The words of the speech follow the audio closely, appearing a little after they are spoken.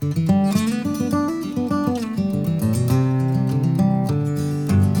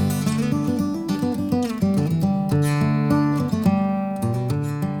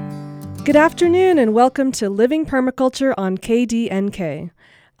Good afternoon and welcome to Living Permaculture on KDNK.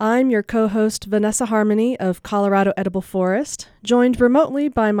 I'm your co-host Vanessa Harmony of Colorado Edible Forest, joined remotely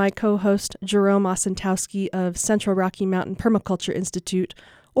by my co-host Jerome Osentowski of Central Rocky Mountain Permaculture Institute,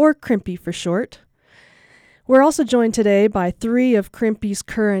 or CRIMPI for short. We're also joined today by three of CRIMPI's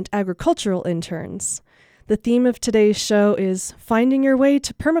current agricultural interns. The theme of today's show is Finding Your Way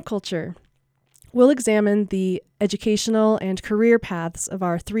to Permaculture. We'll examine the educational and career paths of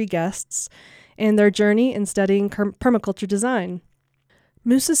our three guests and their journey in studying permaculture design.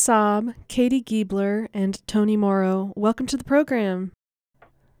 Musa Saab, Katie Giebler, and Tony Morrow, welcome to the program.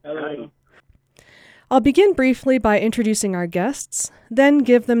 Hello. I'll begin briefly by introducing our guests, then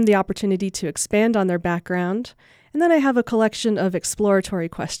give them the opportunity to expand on their background, and then I have a collection of exploratory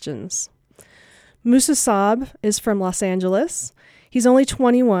questions. Musa Saab is from Los Angeles. He's only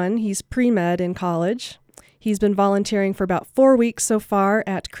 21. He's pre-med in college. He's been volunteering for about 4 weeks so far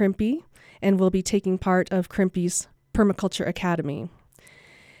at CRIMPI and will be taking part of CRIMPI's Permaculture Academy.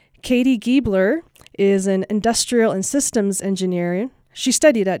 Katie Giebler is an industrial and systems engineer. She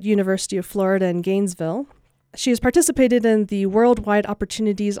studied at University of Florida in Gainesville. She has participated in the Worldwide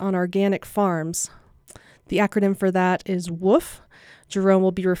Opportunities on Organic Farms. The acronym for that is WOOF. Jerome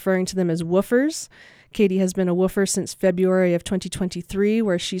will be referring to them as woofers. Katie has been a woofer since February of 2023,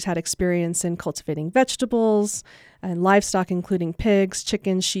 where she's had experience in cultivating vegetables and livestock, including pigs,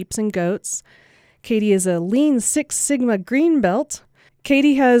 chickens, sheep, and goats. Katie is a Lean Six Sigma Green Belt.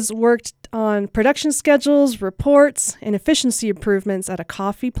 Katie has worked on production schedules, reports, and efficiency improvements at a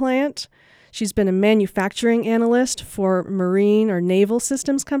coffee plant. She's been a manufacturing analyst for marine or naval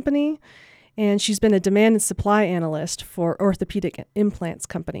systems company, and she's been a demand and supply analyst for orthopedic implants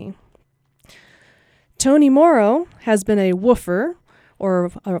company. Tony Morrow has been a woofer,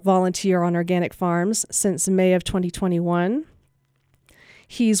 or a volunteer on organic farms, since May of 2021.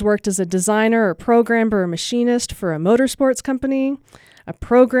 He's worked as a designer or programmer or machinist for a motorsports company, a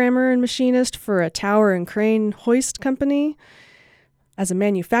programmer and machinist for a tower and crane hoist company, as a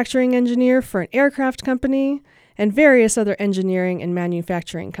manufacturing engineer for an aircraft company, and various other engineering and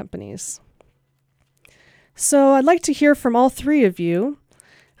manufacturing companies. So I'd like to hear from all three of you.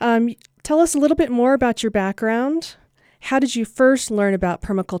 Tell us a little bit more about your background. How did you first learn about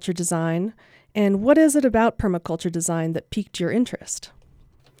permaculture design? And what is it about permaculture design that piqued your interest?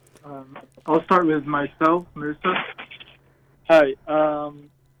 I'll start with myself, Musa. Hi.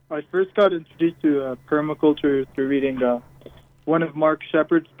 I first got introduced to permaculture through reading one of Mark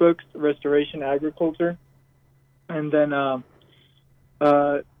Shepard's books, Restoration Agriculture. And then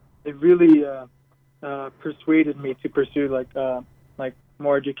it really persuaded me to pursue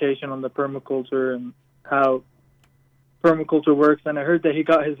more education on the permaculture and how permaculture works. And I heard that he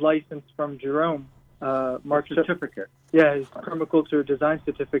got his license from Jerome. Mark certificate. Yeah, his permaculture design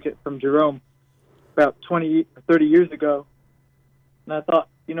certificate from Jerome about 30 years ago. And I thought,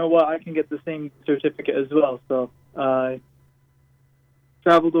 you know what, I can get the same certificate as well. So I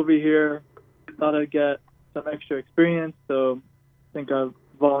traveled over here, thought I'd get some extra experience. So I think I'll be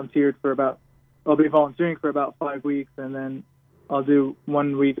volunteering for about 5 weeks, and then I'll do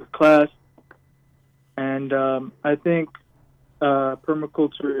 1 week of class. And I think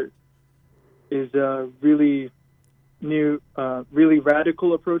permaculture is a really new, really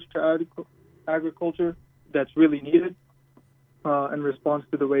radical approach to agriculture that's really needed in response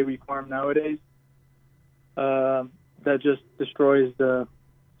to the way we farm nowadays. That just destroys the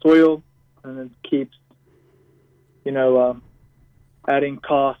soil and it keeps, adding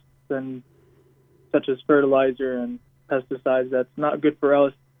costs and such as fertilizer and pesticides that's not good for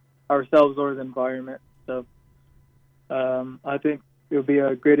us, ourselves, or the environment. So I think it'll be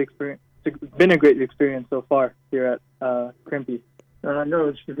a great experience. It's been a great experience so far here at CRIMPI. I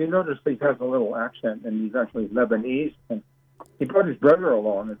noticed, if you notice, he has a little accent, and he's actually Lebanese, and he brought his brother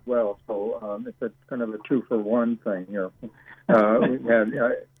along as well. So it's a kind of a 2-for-1 thing here. We've had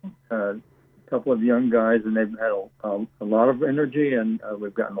a couple of young guys, and they've had a lot of energy, and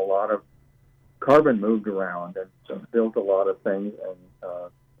we've gotten a lot of carbon moved around and built a lot of things, and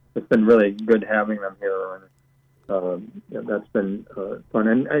it's been really good having them here, and that's been fun.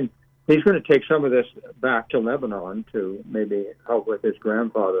 And he's going to take some of this back to Lebanon to maybe help with his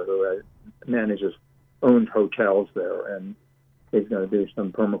grandfather, who owns hotels there, and he's going to do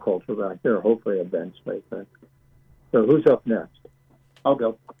some permaculture back there, hopefully eventually. So who's up next? I'll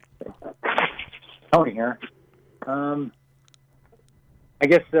go. Tony here. I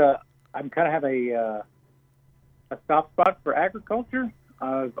guess I'm kind of have a soft spot for agriculture.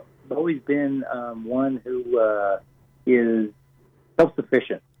 I've always been one who is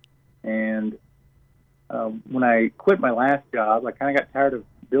self-sufficient. And when I quit my last job, I kind of got tired of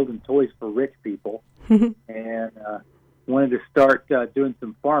building toys for rich people, and wanted to start doing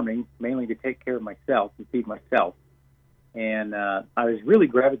some farming, mainly to take care of myself and feed myself. And I was really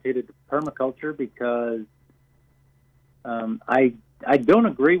gravitated to permaculture because I don't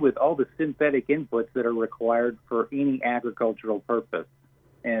agree with all the synthetic inputs that are required for any agricultural purpose.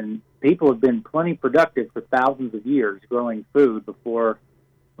 And people have been plenty productive for thousands of years growing food before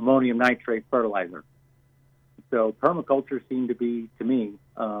ammonium nitrate fertilizer. So permaculture seemed to be, to me,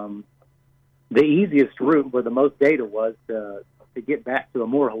 the easiest route where the most data was to get back to a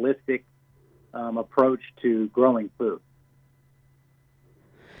more holistic approach to growing food.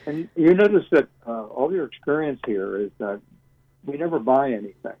 And you notice that all your experience here is that we never buy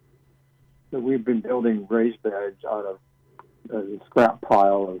anything. So we've been building raised beds out of a scrap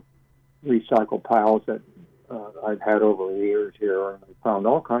pile of recycled piles that I've had over the years here, and I found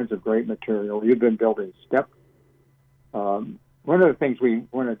all kinds of great material. You've been building steps. One of the things we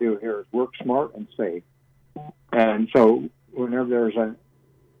want to do here is work smart and safe. And so whenever there's an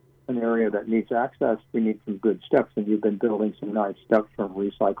area that needs access, we need some good steps, and you've been building some nice steps from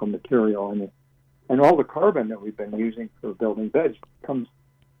recycled material. And all the carbon that we've been using for building beds comes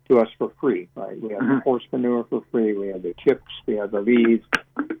to us for free, right? We have the horse manure for free, we have the chips, we have the leaves,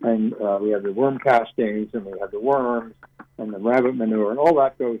 and we have the worm castings, and we have the worms, and the rabbit manure, and all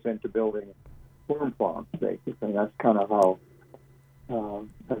that goes into building worm farms, basically. That's kind of how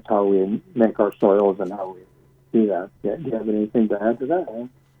we make our soils and how we do that. Yeah, do you have anything to add to that?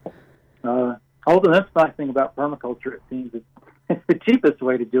 Although that's the nice thing about permaculture, it seems it's the cheapest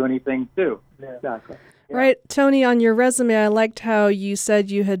way to do anything, too. Yeah. Exactly. Yeah. Right. Tony, on your resume, I liked how you said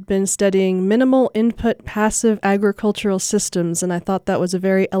you had been studying minimal input passive agricultural systems, and I thought that was a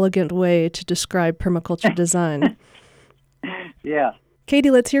very elegant way to describe permaculture design. Yeah.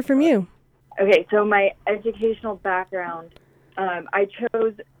 Katie, let's hear from you. Okay, so my educational background, I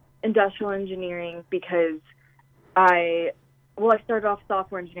chose industrial engineering because I started off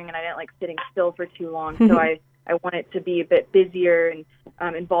software engineering and I didn't like sitting still for too long, so I wanted to be a bit busier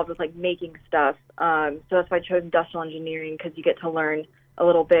and involved with like making stuff. So that's why I chose industrial engineering, because you get to learn a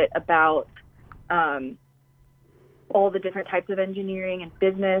little bit about all the different types of engineering and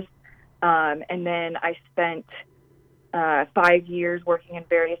business. And then I spent 5 years working in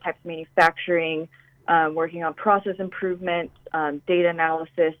various types of manufacturing, working on process improvements, data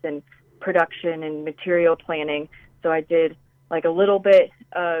analysis, and production and material planning. So I did like a little bit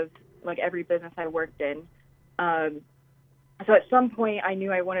of like every business I worked in. So at some point I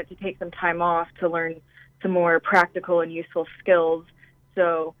knew I wanted to take some time off to learn some more practical and useful skills.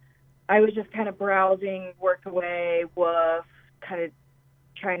 So I was just kind of browsing, work away, kind of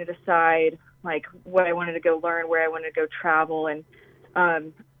trying to decide like what I wanted to go learn, where I wanted to go travel. And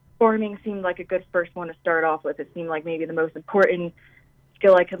farming seemed like a good first one to start off with. It seemed like maybe the most important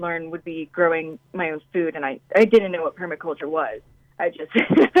skill I could learn would be growing my own food. And I didn't know what permaculture was. I just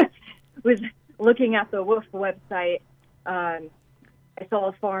was looking at the WOOF website. I saw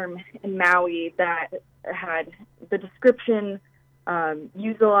a farm in Maui that had the description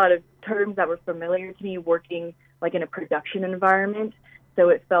used a lot of terms that were familiar to me working like in a production environment. So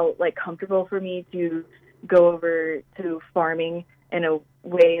it felt like comfortable for me to go over to farming in a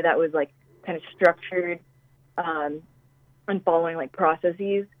way that was like kind of structured and following like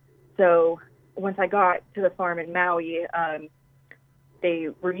processes. So once I got to the farm in Maui, they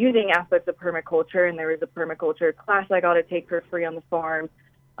were using aspects of permaculture, and there was a permaculture class I got to take for free on the farm.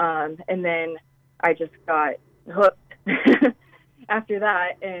 And then I just got hooked after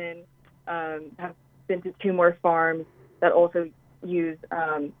that, and have been to 2 more farms that also use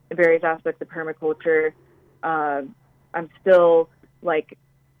various aspects of permaculture. I'm still like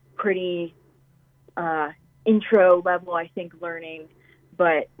pretty intro level, I think, learning,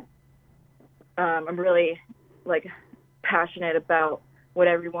 but I'm really like passionate about what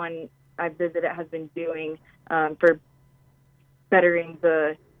everyone I've visited has been doing for bettering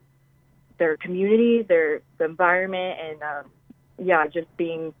their community, the environment, and just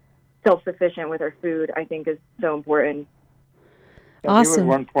being self-sufficient with our food, I think, is so important. Awesome.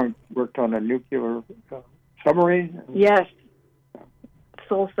 You at one point worked on a nuclear submarine? Yes.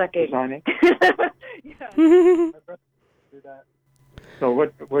 Soul-sucking. Designing? Yeah. So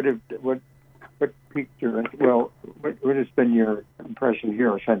what piqued your interest? Well, what has been your impression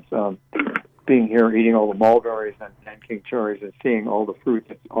here since being here, eating all the mulberries and king cherries, and seeing all the fruit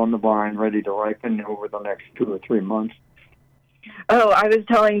that's on the vine ready to ripen over the next 2 or 3 months? Oh, I was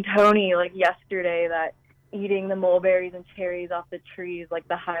telling Tony like yesterday that eating the mulberries and cherries off the tree is like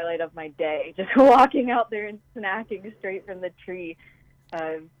the highlight of my day. Just walking out there and snacking straight from the tree.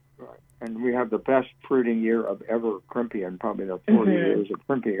 and we have the best fruiting year of ever crimpy in probably the 40 years of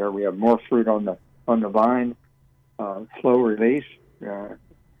crimpy here. We have more fruit on the vine, slow release.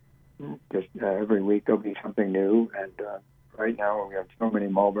 Just every week there'll be something new, and right now we have so many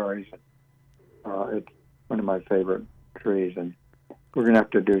mulberries. It's one of my favorite trees, and we're going to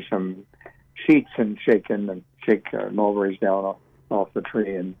have to do some sheets and shake mulberries down off the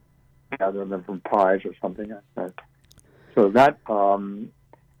tree and gather them from pies or something like that. So that's kind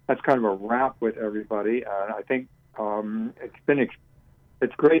of a wrap with everybody. I think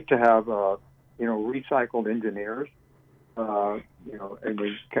it's great to have recycled engineers, and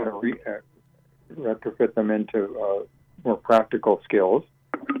we kind of retrofit them into more practical skills,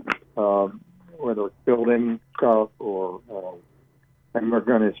 whether it's building stuff or. And we're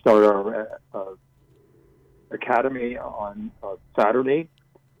going to start our academy on Saturday,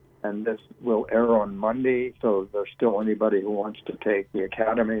 and this will air on Monday. So if there's still anybody who wants to take the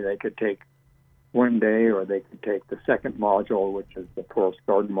academy, they could take one day, or they could take the second module, which is the Forest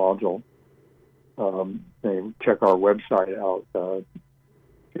Garden module. They check our website out,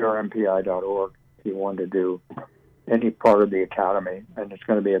 prmpi.org, if you want to do any part of the academy. And it's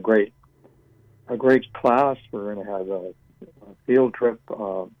going to be a great class. We're going to have a field trip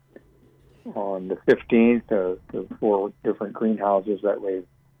on the 15th to 4 different greenhouses that we've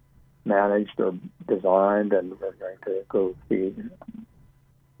managed or designed, and we're going to go see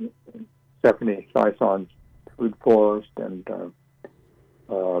Stephanie Sison's food forest and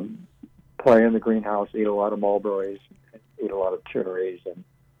play in the greenhouse, eat a lot of mulberries, eat a lot of cherries, and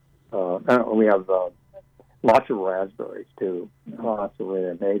we have lots of raspberries too, lots of really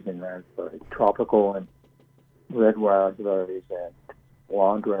amazing raspberries, tropical and red raspberries and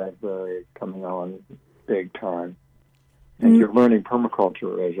blonde raspberries coming on big time. And you're learning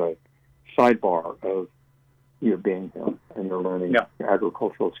permaculture as a sidebar of you being here, and you're learning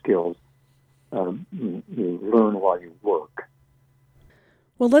agricultural skills. You learn while you work.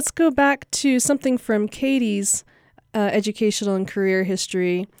 Well, let's go back to something from Katie's educational and career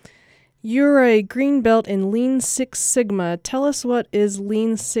history. You're a green belt in Lean Six Sigma. Tell us, what is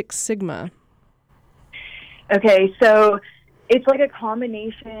Lean Six Sigma? Okay, so it's like a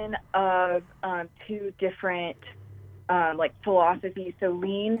combination of 2 different philosophies. So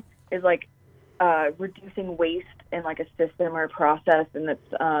lean is like reducing waste in like a system or a process, and it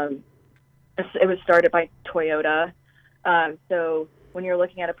was started by Toyota. So when you're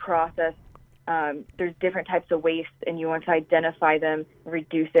looking at a process, there's different types of waste, and you want to identify them,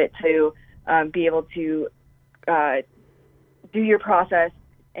 reduce it to be able to do your process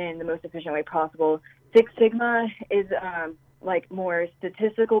in the most efficient way possible. Six Sigma is more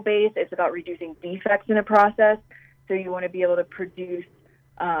statistical based. It's about reducing defects in a process. So you want to be able to produce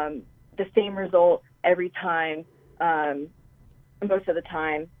the same result every time, most of the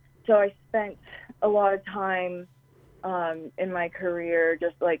time. So I spent a lot of time in my career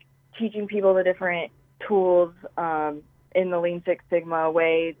just like teaching people the different tools in the Lean Six Sigma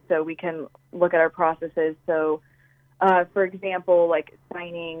way, so we can look at our processes. So, for example, like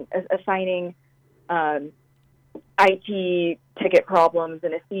assigning IT ticket problems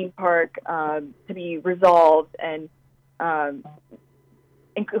in a theme park to be resolved, and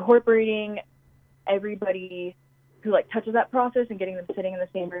incorporating everybody who touches that process and getting them sitting in the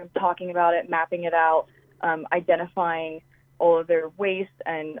same room, talking about it, mapping it out, identifying all of their waste,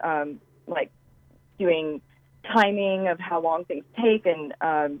 and doing timing of how long things take, and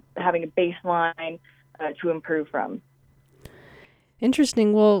having a baseline to improve from.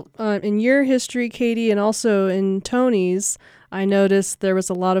 Interesting. Well, in your history, Katie, and also in Tony's, I noticed there was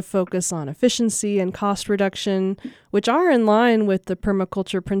a lot of focus on efficiency and cost reduction, which are in line with the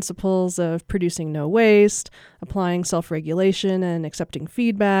permaculture principles of producing no waste, applying self-regulation and accepting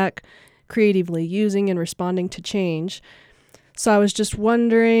feedback, creatively using and responding to change. So I was just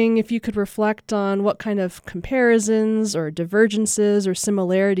wondering if you could reflect on what kind of comparisons or divergences or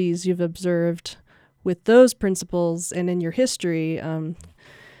similarities you've observed with those principles and in your history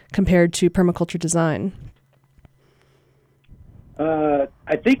compared to permaculture design.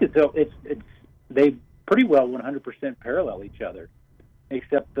 I think it's they pretty well 100% parallel each other,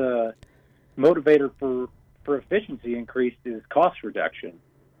 except the motivator for efficiency increased is cost reduction.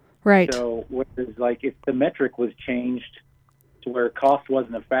 Right. So if the metric was changed to where cost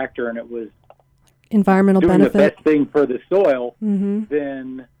wasn't a factor and it was environmental doing benefit, the best thing for the soil, mm-hmm.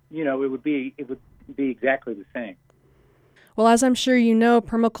 then it would be exactly the same. Well, as I'm sure you know,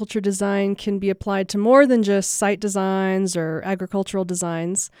 permaculture design can be applied to more than just site designs or agricultural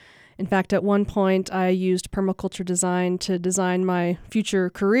designs. In fact, at one point, I used permaculture design to design my future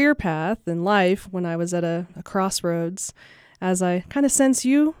career path in life when I was at a crossroads, as I kind of sense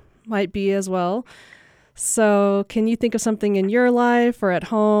you might be as well. So can you think of something in your life or at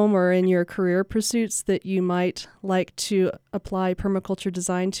home or in your career pursuits that you might like to apply permaculture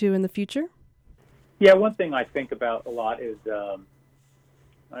design to in the future? Yeah, one thing I think about a lot is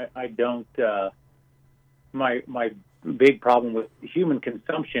I don't. My big problem with human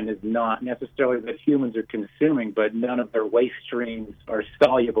consumption is not necessarily that humans are consuming, but none of their waste streams are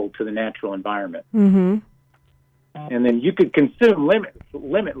soluble to the natural environment. Mm-hmm. And then you could consume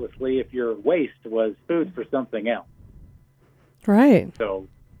limitlessly if your waste was food for something else. Right. So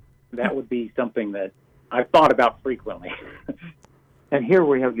that would be something that I've thought about frequently. And here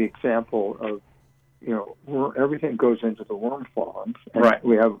we have the example of, where everything goes into the worm farms. And right.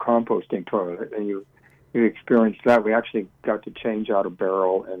 We have a composting toilet, and you experienced that. We actually got to change out a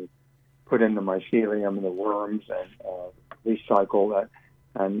barrel and put in the mycelium and the worms and recycle that.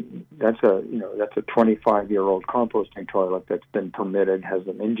 And that's a 25-year-old composting toilet that's been permitted, has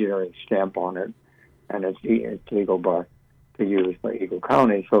an engineering stamp on it, and it's legal to use by Eagle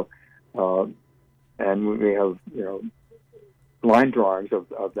County. So, and we have line drawings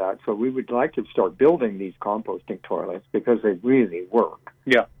of that. So we would like to start building these composting toilets because they really work.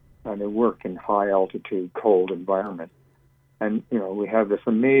 Yeah, and they work in high altitude, cold environments. And we have this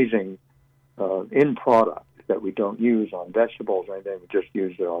amazing end product that we don't use on vegetables or anything. We just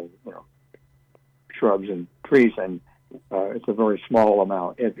use it on shrubs and trees, and it's a very small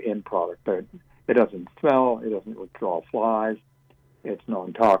amount of end product. But it doesn't smell, it doesn't withdraw flies, it's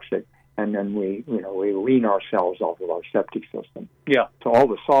non-toxic, and then we wean ourselves off of our septic system. Yeah. So all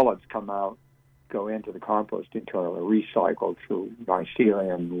the solids come out, go into the composting toilet, recycled through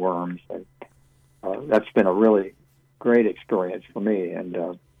mycelium, worms, and that's been a really great experience for me.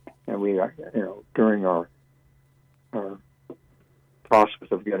 And we during our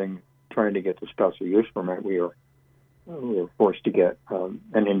process of trying to get the special use permit, we were forced to get an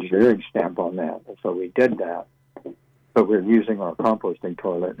engineering stamp on that, and so we did that. But we're using our composting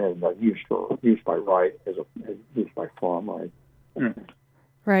toilet as used by right, as used by farm right. Mm.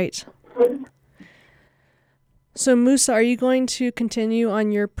 Right. So Musa, are you going to continue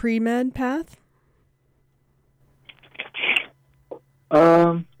on your pre-med path?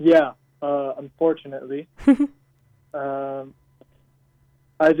 Yeah. Unfortunately. I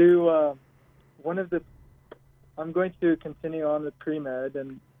do. I'm going to continue on with pre-med,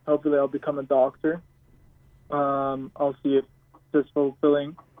 and hopefully I'll become a doctor. I'll see if it's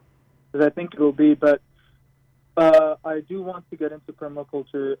fulfilling, as I think it will be. But I do want to get into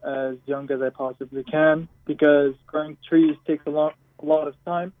permaculture as young as I possibly can, because growing trees takes a lot of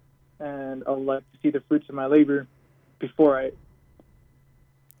time, and I would like to see the fruits of my labor before I,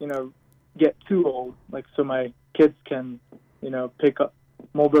 get too old, so my kids can, pick up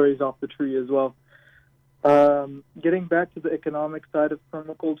mulberries off the tree as well. Getting back to the economic side of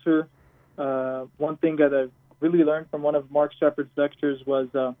permaculture, one thing that I've really learned from one of Mark Shepard's lectures was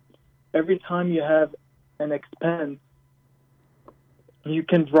every time you have an expense, you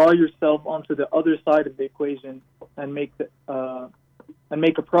can draw yourself onto the other side of the equation and make a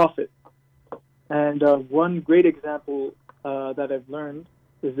profit. And one great example that I've learned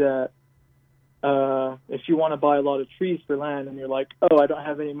is that if you want to buy a lot of trees for land and you're like, oh, I don't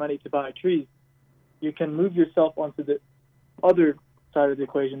have any money to buy trees, you can move yourself onto the other side of the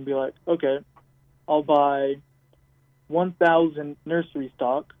equation and be like, okay, I'll buy 1,000 nursery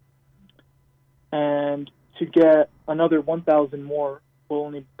stock, and to get another 1,000 more will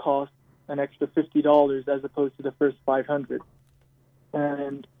only cost an extra $50 as opposed to the first 500.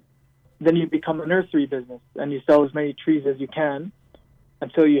 And then you become a nursery business and you sell as many trees as you can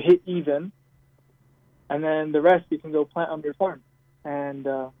until you hit even, and then the rest you can go plant on your farm. And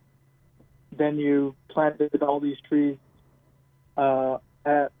then you planted all these trees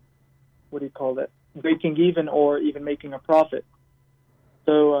at, breaking even or even making a profit.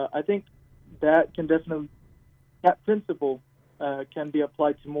 So I think that principle can be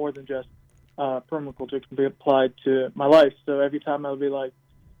applied to more than just permaculture. It can be applied to my life. So every time I'll be like,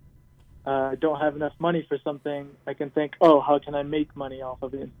 I don't have enough money for something, I can think, oh, how can I make money off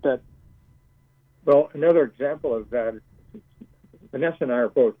of it instead? Well, another example of that is Vanessa and I are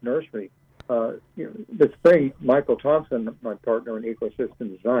both nursery. This spring, Michael Thompson, my partner in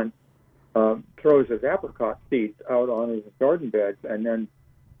ecosystem design, throws his apricot seeds out on his garden beds, and then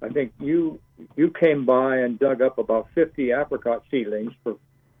I think you came by and dug up about 50 apricot seedlings for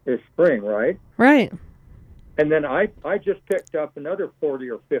this spring, right? Right. And then I just picked up another 40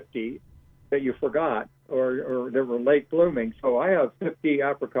 or 50 that you forgot or that were late blooming. So I have 50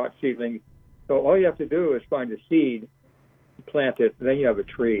 apricot seedlings. So all you have to do is find a seed, plant it, and then you have a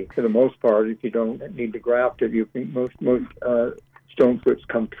tree. For the most part, if you don't need to graft it, most stone fruits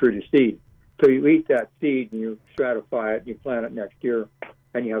come through the seed. So you eat that seed and you stratify it, and you plant it next year,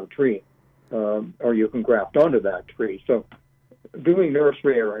 and you have a tree, or you can graft onto that tree. So doing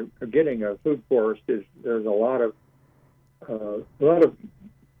nursery or getting a food forest there's a lot of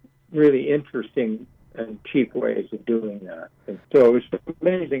really interesting and cheap ways of doing that. And so it's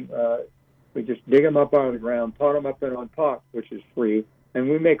amazing. We just dig them up out of the ground, pot them up in on pots, which is free, and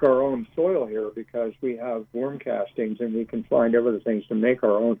we make our own soil here because we have worm castings and we can find other things to make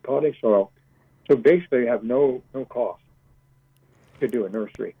our own potting soil. So basically, you have no cost to do a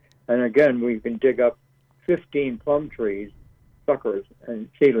nursery. And again, we can dig up 15 plum trees, suckers, and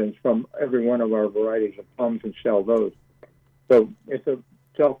seedlings from every one of our varieties of plums and sell those. So it's a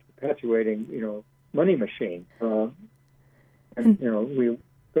self-perpetuating, money machine. And we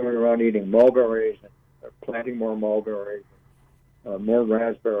go around eating mulberries and planting more mulberries, more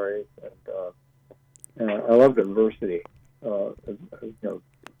raspberries, and I love the diversity.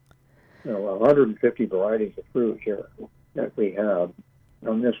 150 varieties of fruit here that we have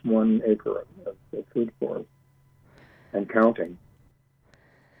on this 1 acre of food forest and counting.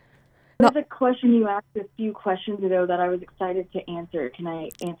 There's a question you asked a few questions ago that I was excited to answer. Can I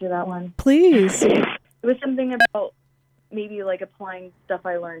answer that one? Please. It was something about maybe like applying stuff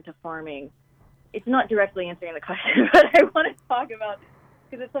I learned to farming. It's not directly answering the question, but I want to talk about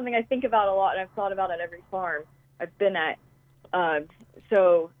because it's something I think about a lot and I've thought about at every farm I've been at.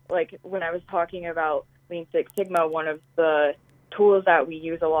 So like when I was talking about Lean Six Sigma, one of the tools that we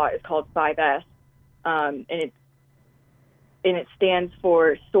use a lot is called 5S, and it stands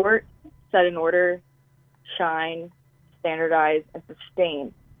for sort, set in order, shine, standardize, and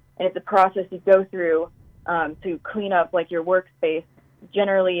sustain. And it's a process you go through to clean up like your workspace.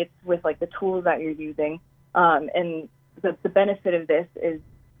 Generally, it's with like the tools that you're using. And the benefit of this is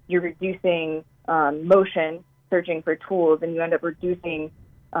you're reducing motion, searching for tools, and you end up reducing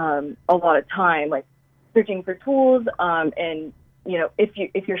a lot of time, like searching for tools. And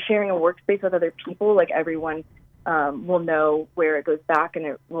if you're sharing a workspace with other people, like everyone will know where it goes back, and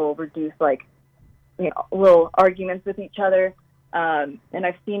it will reduce little arguments with each other. And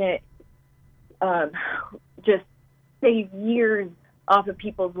I've seen it just save years off of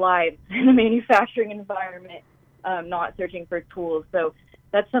people's lives in the manufacturing environment, not searching for tools. So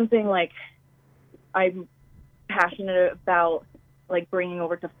that's something like I'm passionate about, like bringing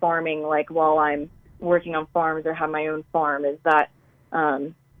over to farming, like while I'm working on farms or have my own farm, is that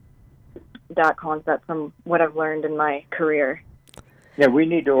that concept from what I've learned in my career. Yeah, we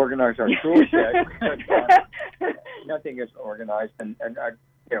need to organize our tool set. Nothing is organized, and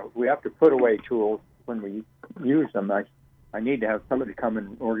we have to put away tools when we use them. I need to have somebody come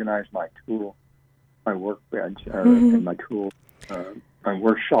and organize my workbench, and my tool, my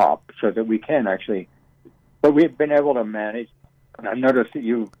workshop, so that we can actually. But we've been able to manage, and I've noticed that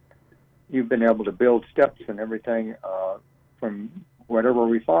you've been able to build steps and everything from whatever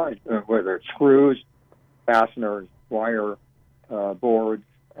we find, whether it's screws, fasteners, wire, boards,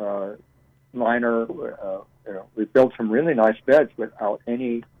 liner. We built some really nice beds without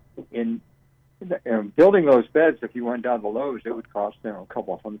any. Building those beds, if you went down to Lowe's, it would cost a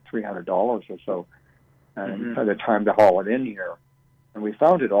couple of $300 or so, and by the time to haul it in here, and we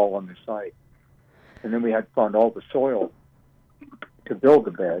found it all on the site, and then we had found all the soil to build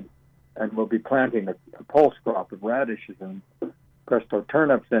the bed, and we'll be planting a pulse crop of radishes and presto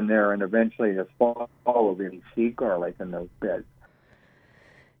turnips in there, and eventually this fall we'll be seed garlic in those beds.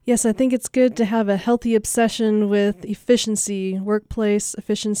 Yes, I think it's good to have a healthy obsession with efficiency, workplace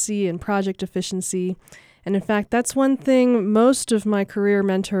efficiency, and project efficiency. And in fact, that's one thing most of my career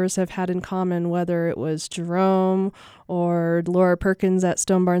mentors have had in common, whether it was Jerome or Laura Perkins at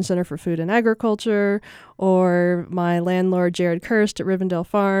Stone Barn Center for Food and Agriculture, or my landlord, Jared Kirst at Rivendell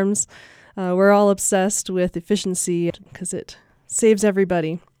Farms. We're all obsessed with efficiency because it saves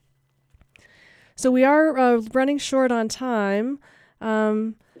everybody. So we are running short on time.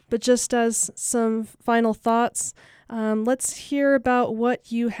 But just as some final thoughts, let's hear about what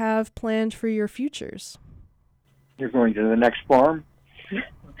you have planned for your futures. You're going to the next farm?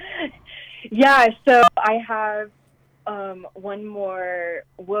 Yeah, so I have one more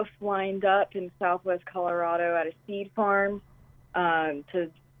wolf lined up in southwest Colorado at a seed farm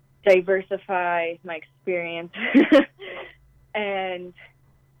to diversify my experience. And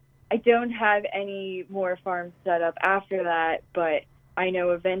I don't have any more farms set up after that, but I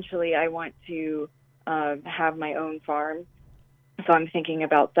know eventually I want to have my own farm, so I'm thinking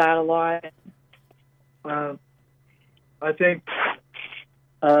about that a lot. I think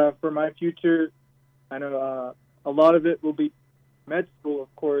for my future, I know a lot of it will be med school,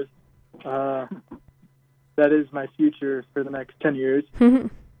 of course. Then that is my future for the next 10 years.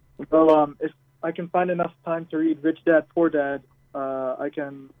 So if I can find enough time to read Rich Dad, Poor Dad, I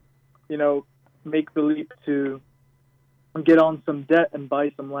can, make the leap to get on some debt and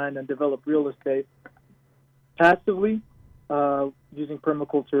buy some land and develop real estate passively using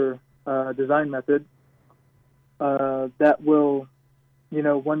permaculture design method that will,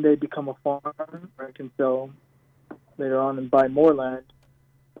 one day become a farm where I can sell later on and buy more land.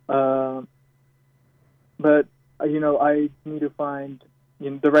 But, I need to find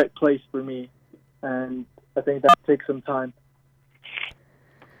the right place for me, and I think that takes some time.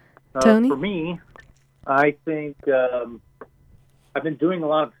 Tony? For me, I think I've been doing a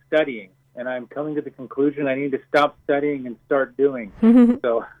lot of studying, and I'm coming to the conclusion I need to stop studying and start doing.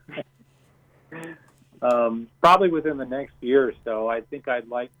 So probably within the next year or so, I think I'd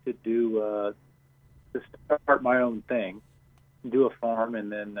like to to start my own thing, do a farm, and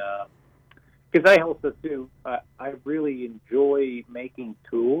then because I also too, I really enjoy making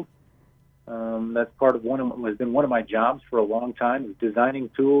tools. That's part of has been one of my jobs for a long time, is designing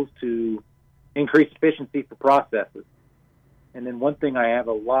tools to increase efficiency for processes. And then one thing I have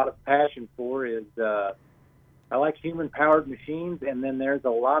a lot of passion for is I like human-powered machines, and then there's a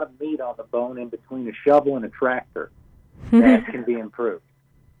lot of meat on the bone in between a shovel and a tractor that can be improved.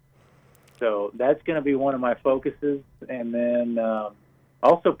 So that's going to be one of my focuses, and then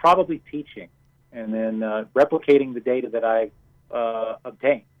also probably teaching, and then replicating the data that I've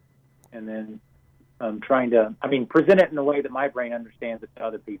obtained, and then trying to, present it in a way that my brain understands it to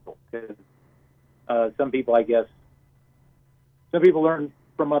other people. Because some people learn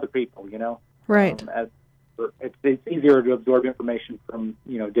from other people, Right. It's easier to absorb information from,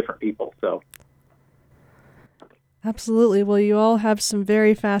 different people. So. Absolutely. Well, you all have some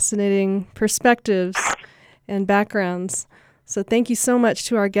very fascinating perspectives and backgrounds. So thank you so much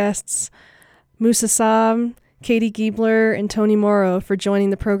to our guests, Musa Saab, Katie Giebler, and Tony Morrow, for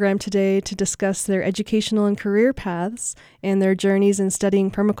joining the program today to discuss their educational and career paths and their journeys in studying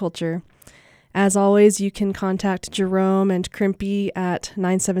permaculture. As always, you can contact Jerome and Crimpy at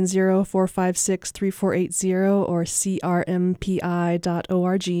 970-456-3480 or crmpi.org.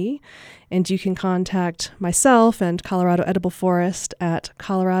 And you can contact myself and Colorado Edible Forest at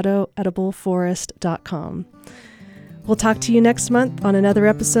coloradoedibleforest.com. We'll talk to you next month on another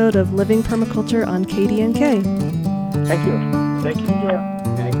episode of Living Permaculture on KDNK. Thank you. Thank you.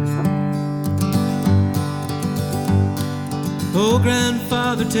 Oh,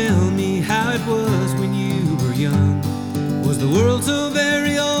 grandfather, tell me how it was when you were young. Was the world so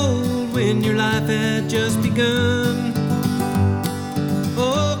very old when your life had just begun?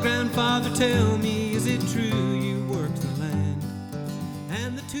 Oh, grandfather, tell me